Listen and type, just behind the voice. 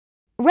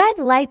Red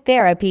light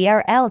therapy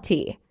or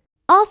LT,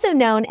 also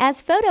known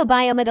as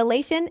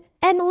photobiomodulation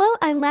and low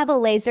level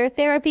laser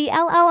therapy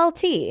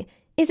LLT,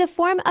 is a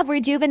form of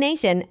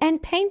rejuvenation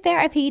and pain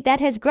therapy that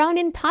has grown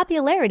in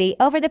popularity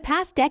over the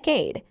past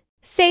decade.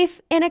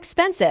 Safe,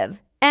 inexpensive,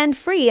 and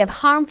free of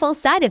harmful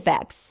side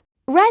effects.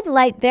 Red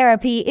light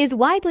therapy is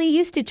widely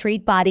used to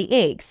treat body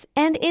aches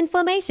and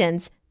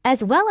inflammations,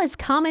 as well as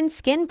common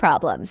skin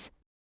problems.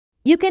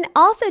 You can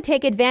also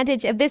take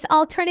advantage of this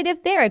alternative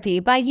therapy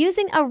by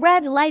using a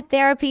red light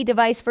therapy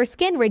device for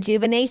skin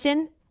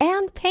rejuvenation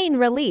and pain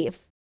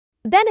relief.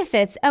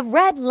 Benefits of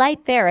red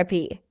light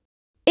therapy.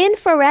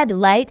 Infrared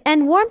light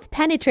and warmth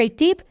penetrate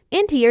deep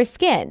into your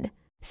skin,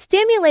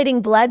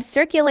 stimulating blood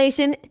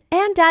circulation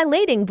and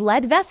dilating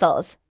blood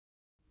vessels.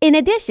 In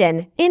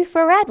addition,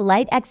 infrared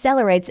light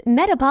accelerates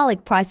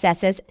metabolic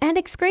processes and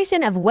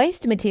excretion of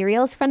waste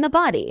materials from the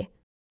body.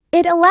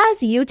 It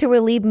allows you to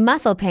relieve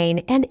muscle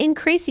pain and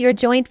increase your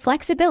joint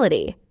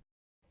flexibility.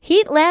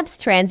 Heat lamps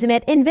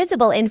transmit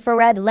invisible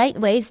infrared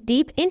light waves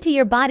deep into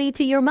your body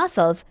to your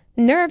muscles,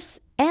 nerves,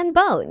 and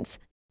bones.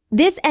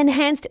 This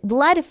enhanced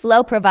blood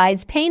flow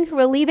provides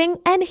pain-relieving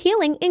and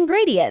healing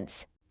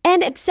ingredients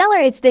and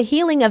accelerates the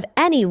healing of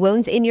any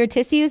wounds in your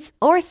tissues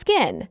or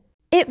skin.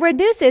 It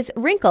reduces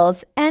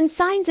wrinkles and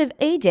signs of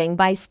aging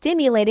by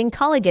stimulating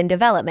collagen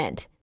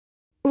development.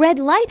 Red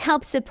light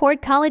helps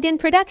support collagen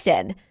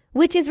production,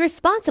 which is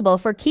responsible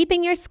for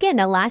keeping your skin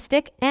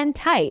elastic and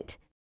tight.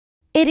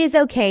 It is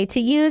okay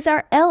to use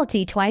our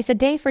LT twice a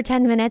day for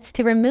 10 minutes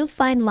to remove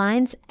fine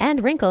lines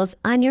and wrinkles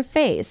on your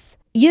face.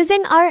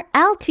 Using our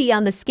LT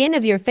on the skin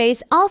of your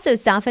face also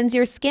softens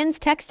your skin's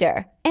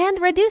texture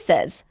and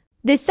reduces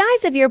the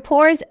size of your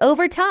pores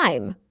over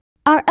time.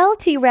 Our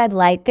LT red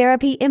light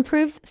therapy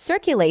improves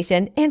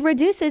circulation and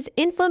reduces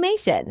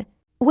inflammation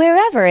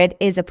wherever it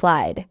is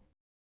applied.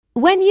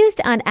 When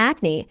used on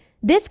acne,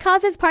 this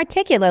causes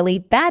particularly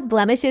bad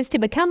blemishes to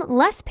become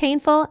less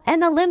painful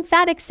and the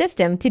lymphatic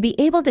system to be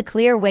able to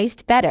clear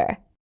waste better.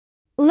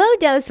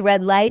 Low-dose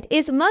red light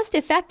is most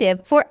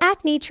effective for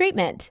acne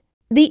treatment.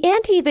 The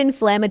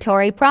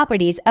anti-inflammatory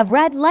properties of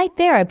red light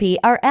therapy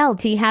or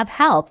LT have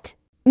helped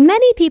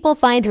many people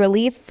find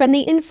relief from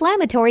the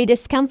inflammatory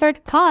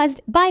discomfort caused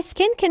by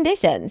skin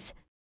conditions.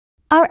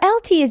 Our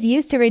LT is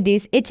used to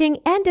reduce itching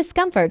and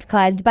discomfort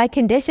caused by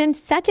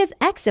conditions such as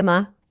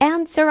eczema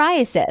and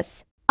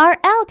psoriasis. Our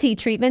LT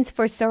treatments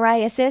for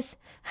psoriasis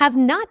have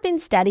not been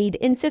studied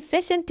in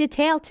sufficient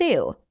detail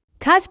to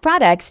cause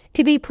products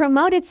to be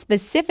promoted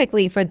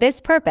specifically for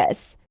this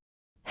purpose.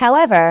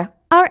 However,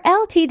 our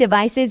LT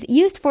devices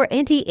used for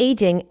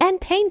anti-aging and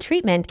pain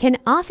treatment can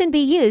often be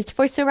used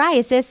for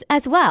psoriasis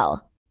as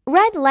well.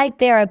 Red light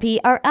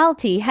therapy or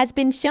LT has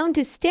been shown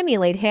to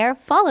stimulate hair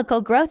follicle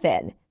growth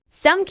in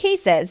some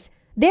cases,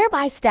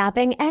 thereby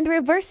stopping and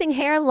reversing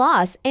hair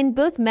loss in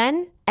both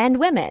men and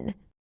women.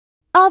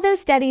 Although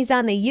studies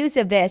on the use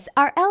of this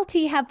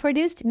RLT have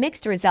produced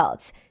mixed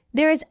results,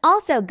 there is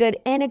also good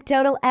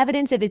anecdotal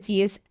evidence of its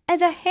use as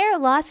a hair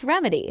loss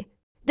remedy.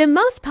 The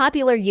most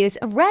popular use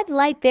of red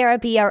light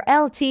therapy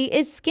RLT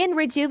is skin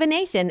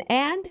rejuvenation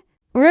and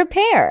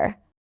repair.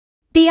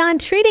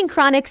 Beyond treating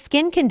chronic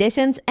skin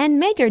conditions and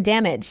major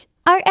damage,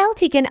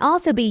 RLT can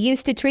also be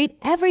used to treat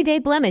everyday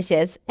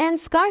blemishes and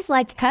scars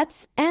like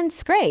cuts and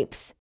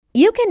scrapes.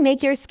 You can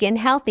make your skin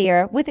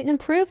healthier with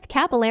improved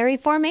capillary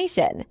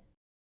formation.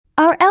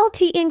 Our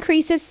LT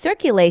increases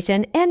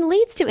circulation and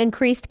leads to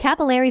increased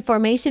capillary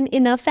formation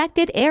in the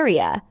affected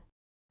area.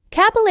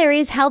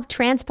 Capillaries help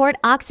transport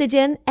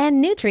oxygen and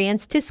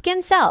nutrients to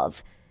skin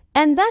cells,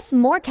 and thus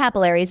more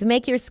capillaries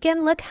make your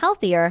skin look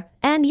healthier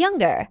and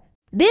younger.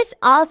 This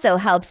also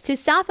helps to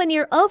soften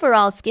your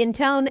overall skin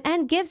tone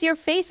and gives your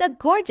face a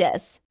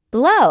gorgeous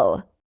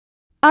glow.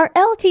 Our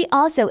LT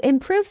also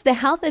improves the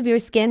health of your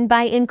skin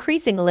by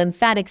increasing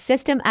lymphatic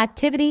system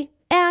activity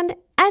and,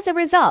 as a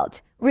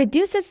result,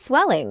 reduces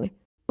swelling.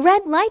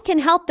 Red light can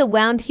help the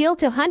wound heal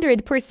to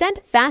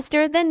 100%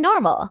 faster than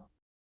normal.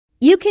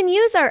 You can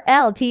use our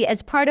LT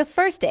as part of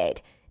first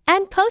aid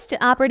and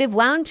post-operative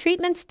wound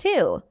treatments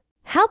too.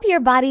 Help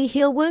your body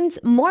heal wounds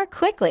more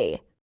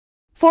quickly.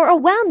 For a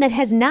wound that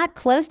has not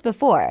closed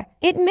before,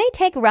 it may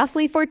take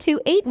roughly 4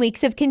 to 8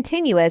 weeks of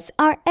continuous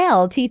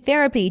RLT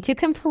therapy to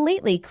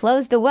completely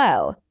close the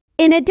wound.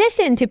 In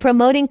addition to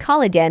promoting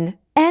collagen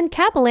and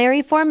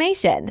capillary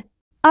formation,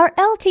 our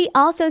LT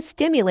also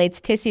stimulates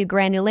tissue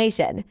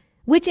granulation,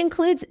 which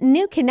includes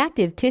new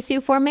connective tissue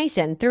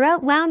formation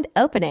throughout wound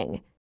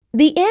opening.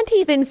 The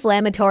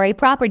anti-inflammatory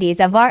properties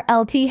of our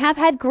LT have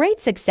had great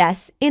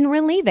success in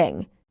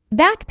relieving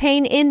back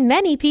pain in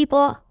many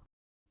people.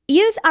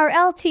 Use our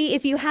LT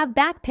if you have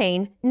back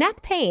pain,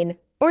 neck pain,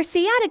 or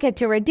sciatica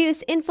to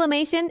reduce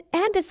inflammation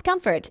and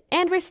discomfort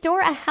and restore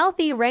a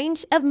healthy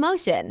range of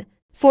motion.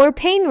 For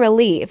pain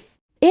relief,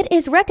 it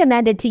is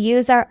recommended to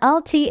use our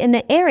LT in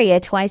the area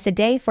twice a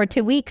day for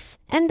 2 weeks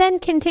and then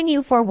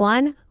continue for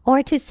 1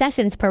 or 2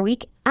 sessions per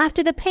week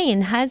after the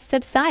pain has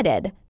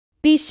subsided.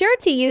 Be sure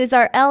to use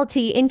our LT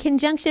in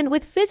conjunction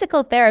with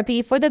physical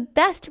therapy for the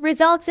best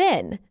results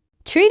in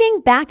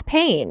treating back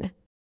pain.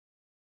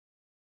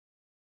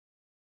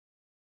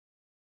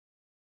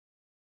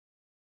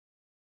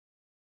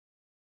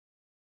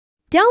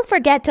 Don't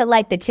forget to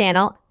like the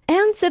channel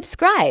and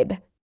subscribe.